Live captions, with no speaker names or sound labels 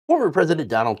Former President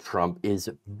Donald Trump is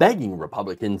begging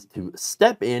Republicans to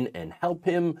step in and help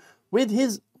him with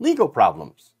his legal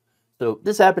problems. So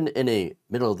this happened in a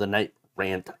middle of the night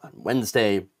rant on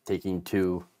Wednesday, taking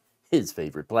to his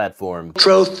favorite platform.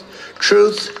 Truth,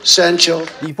 essential.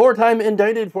 The four-time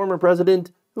indicted former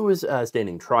president, who is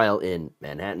standing trial in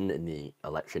Manhattan in the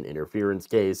election interference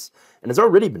case, and has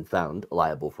already been found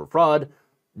liable for fraud,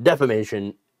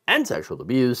 defamation, and sexual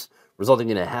abuse, resulting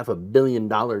in $500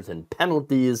 million in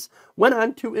penalties, went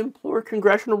on to implore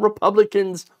congressional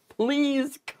Republicans,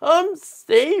 please come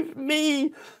save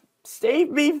me. Save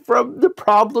me from the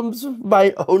problems of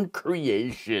my own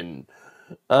creation.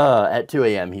 At 2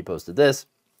 a.m., he posted this.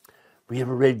 We have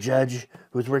a rigged judge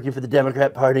who is working for the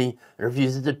Democrat Party and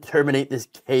refuses to terminate this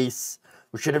case,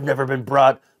 which should have never been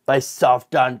brought by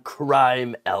soft on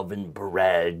crime, Alvin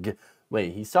Bragg.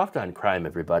 Wait, he's soft on crime,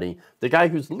 everybody. The guy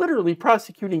who's literally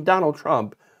prosecuting Donald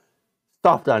Trump,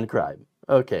 soft on crime.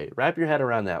 Okay, wrap your head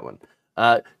around that one.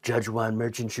 Judge Juan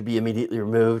Merchant should be immediately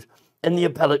removed, and the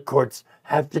appellate courts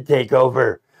have to take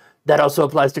over. That also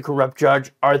applies to corrupt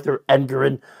Judge Arthur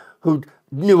Engoron, who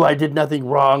knew I did nothing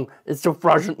wrong and still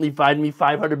fraudulently fined me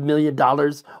 $500 million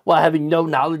while having no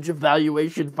knowledge of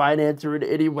valuation finance or in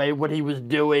any way what he was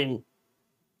doing.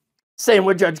 Same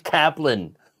with Judge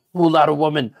Kaplan, who allowed a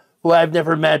woman who I've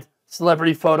never met,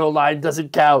 celebrity photo line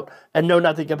doesn't count, and know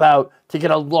nothing about, to get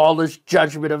a lawless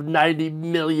judgment of $90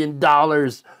 million.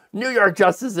 New York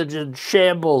justice is in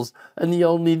shambles, and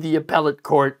only the appellate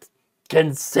court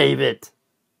can save it.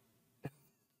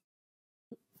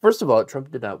 First of all, Trump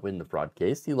did not win the fraud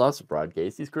case. He lost the fraud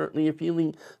case. He's currently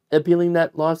appealing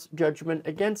that lost judgment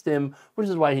against him, which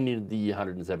is why he needed the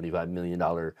 $175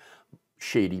 million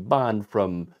shady bond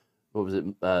from, what was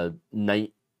it,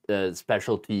 Knight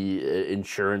Specialty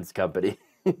Insurance Company.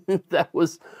 That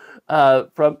was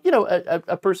from,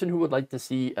 a person who would like to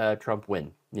see Trump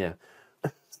win. Yeah.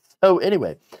 So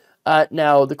anyway,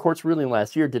 now the court's ruling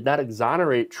last year did not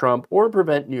exonerate Trump or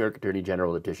prevent New York Attorney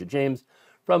General Letitia James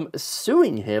from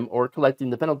suing him or collecting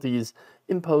the penalties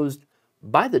imposed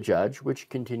by the judge, which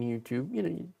continued to,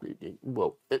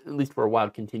 well, at least for a while,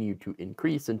 continued to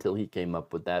increase until he came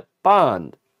up with that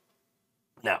bond.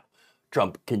 Now,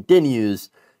 Trump continues.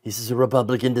 He says a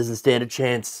Republican doesn't stand a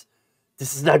chance.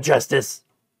 This is not justice.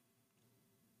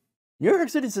 New York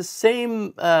City is the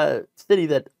same city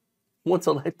that once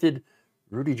elected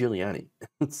Rudy Giuliani.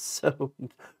 So,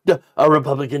 a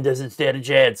Republican doesn't stand a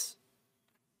chance.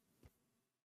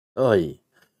 Oy.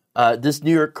 This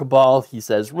New York cabal, he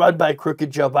says, run by crooked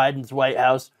Joe Biden's White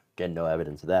House, again, no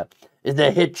evidence of that, is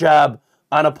a hit job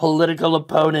on a political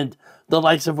opponent, the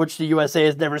likes of which the USA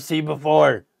has never seen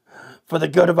before. For the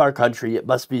good of our country, it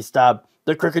must be stopped.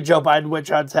 The crooked Joe Biden witch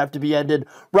hunts have to be ended.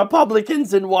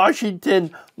 Republicans in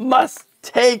Washington must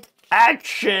take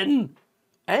action.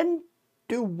 And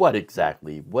do what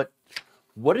exactly? What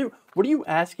are you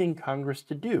asking Congress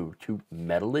to do? To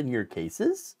meddle in your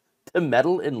cases? To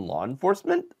meddle in law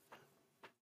enforcement?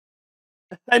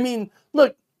 I mean,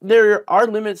 look, there are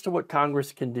limits to what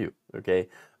Congress can do, okay?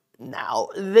 Now,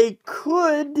 they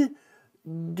could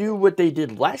do what they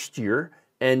did last year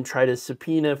and try to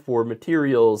subpoena for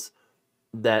materials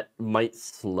that might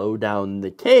slow down the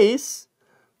case.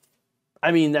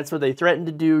 I mean, that's what they threatened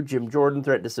to do. Jim Jordan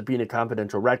threatened to subpoena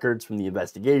confidential records from the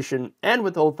investigation and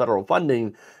withhold federal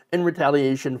funding in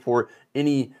retaliation for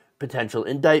any potential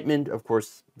indictment. Of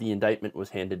course, the indictment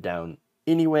was handed down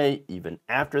anyway, even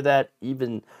after that,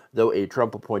 even though a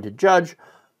Trump-appointed judge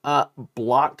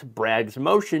blocked Bragg's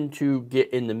motion to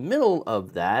get in the middle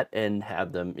of that and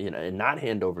have them, and not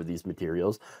hand over these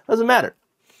materials. Doesn't matter.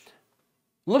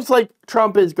 Looks like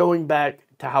Trump is going back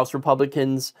to House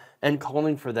Republicans and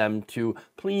calling for them to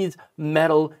please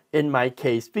meddle in my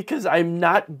case because I'm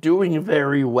not doing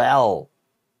very well.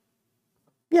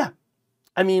 Yeah.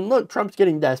 I mean, look, Trump's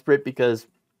getting desperate because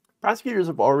prosecutors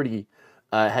have already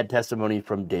had testimony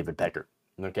from David Pecker,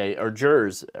 okay? Or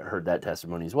jurors heard that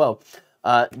testimony as well.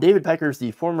 David Pecker is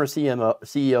the former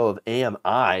CEO of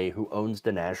AMI, who owns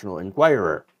the National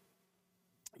Enquirer.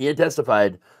 He had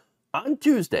testified on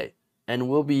Tuesday and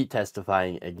will be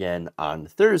testifying again on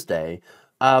Thursday.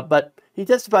 But he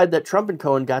testified that Trump and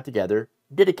Cohen got together,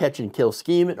 did a catch-and-kill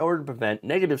scheme in order to prevent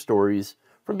negative stories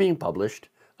from being published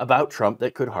about Trump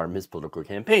that could harm his political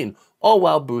campaign, all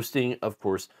while boosting, of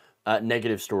course,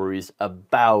 negative stories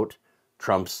about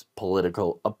Trump's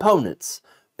political opponents.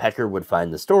 Pecker would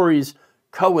find the stories,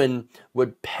 Cohen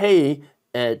would pay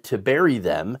to bury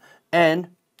them, and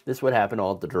this would happen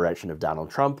all at the direction of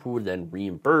Donald Trump, who would then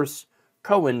reimburse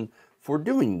Cohen for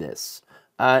doing this.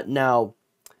 Now,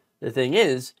 the thing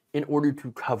is, in order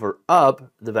to cover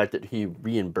up the fact that he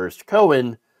reimbursed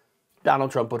Cohen,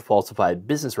 Donald Trump would falsify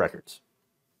business records.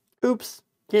 Oops,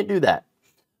 can't do that.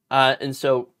 And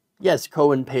so, yes,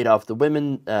 Cohen paid off the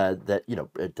women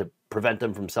to prevent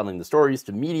them from selling the stories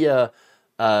to media,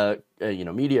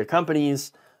 media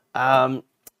companies.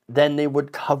 Then they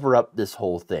would cover up this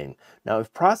whole thing. Now,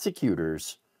 if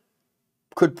prosecutors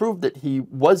could prove that he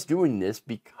was doing this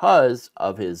because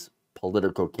of his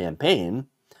political campaign,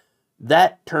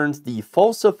 that turns the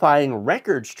falsifying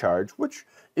records charge, which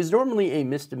is normally a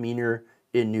misdemeanor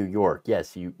in New York.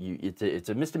 Yes, it's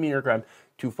a misdemeanor crime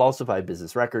to falsify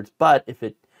business records, but if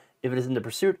it is in the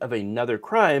pursuit of another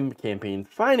crime, campaign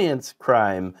finance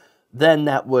crime, then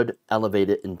that would elevate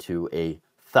it into a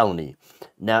felony.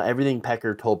 Now, everything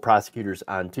Pecker told prosecutors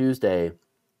on Tuesday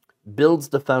builds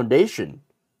the foundation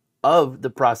of the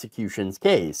prosecution's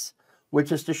case,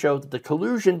 which is to show that the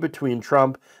collusion between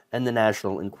Trump and the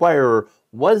National Enquirer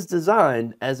was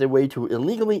designed as a way to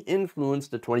illegally influence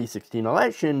the 2016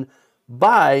 election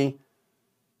by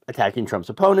attacking Trump's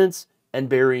opponents and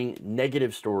burying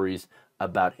negative stories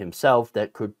about himself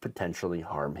that could potentially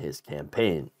harm his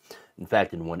campaign. In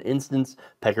fact, in one instance,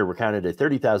 Pecker recounted a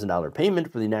 $30,000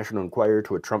 payment for the National Enquirer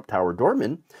to a Trump Tower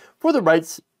doorman for the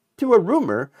rights to a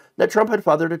rumor that Trump had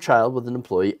fathered a child with an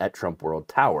employee at Trump World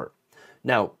Tower.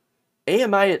 Now,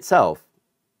 AMI itself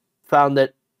found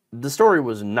that the story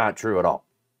was not true at all,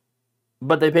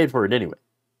 but they paid for it anyway.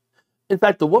 In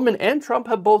fact, the woman and Trump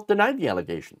have both denied the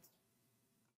allegations.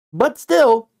 But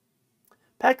still,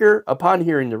 Pecker, upon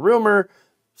hearing the rumor,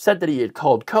 said that he had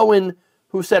called Cohen,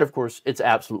 who said, of course, it's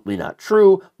absolutely not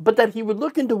true, but that he would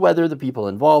look into whether the people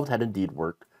involved had indeed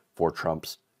worked for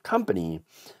Trump's company.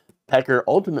 Pecker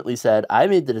ultimately said, I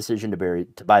made the decision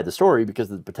to buy the story because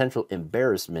of the potential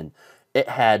embarrassment it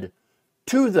had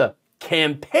to the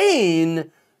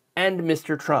campaign and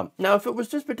Mr. Trump. Now, if it was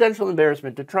just potential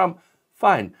embarrassment to Trump,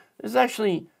 fine. There's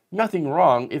actually nothing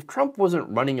wrong. If Trump wasn't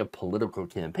running a political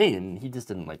campaign, he just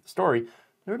didn't like the story,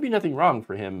 there would be nothing wrong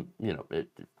for him,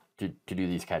 to do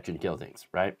these catch and kill things,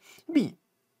 right? It'd be,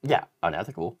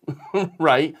 unethical,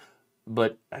 right?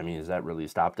 But, I mean, has that really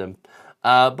stopped him?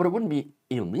 But it wouldn't be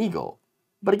illegal.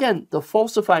 But again, the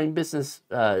falsifying business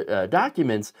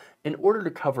documents in order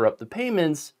to cover up the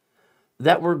payments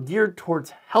that were geared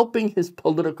towards helping his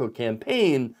political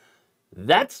campaign,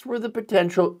 that's where the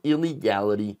potential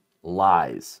illegality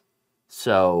lies.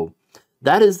 So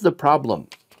that is the problem.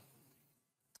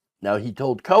 Now, he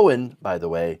told Cohen, by the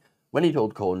way, when he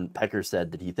told Cohen, Pecker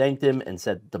said that he thanked him and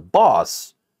said the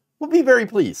boss would be very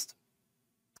pleased.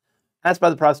 Asked by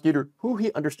the prosecutor who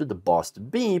he understood the boss to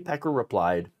be, Pecker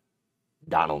replied,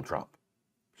 Donald Trump.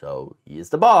 So he is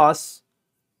the boss.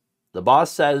 The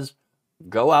boss says,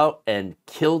 go out and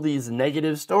kill these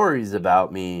negative stories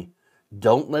about me.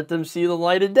 Don't let them see the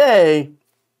light of day.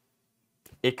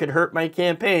 It could hurt my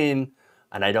campaign,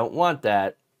 and I don't want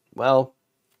that. Well,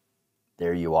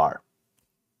 there you are.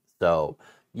 So,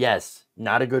 yes,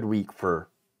 not a good week for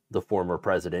the former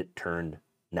president turned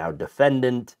now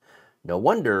defendant. No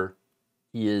wonder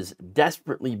he is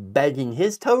desperately begging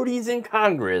his toadies in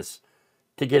Congress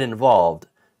to get involved.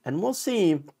 And we'll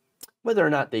see whether or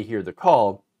not they hear the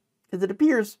call, because it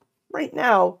appears right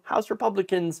now House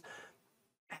Republicans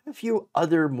have a few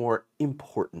other more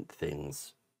important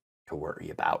things to worry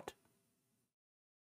about.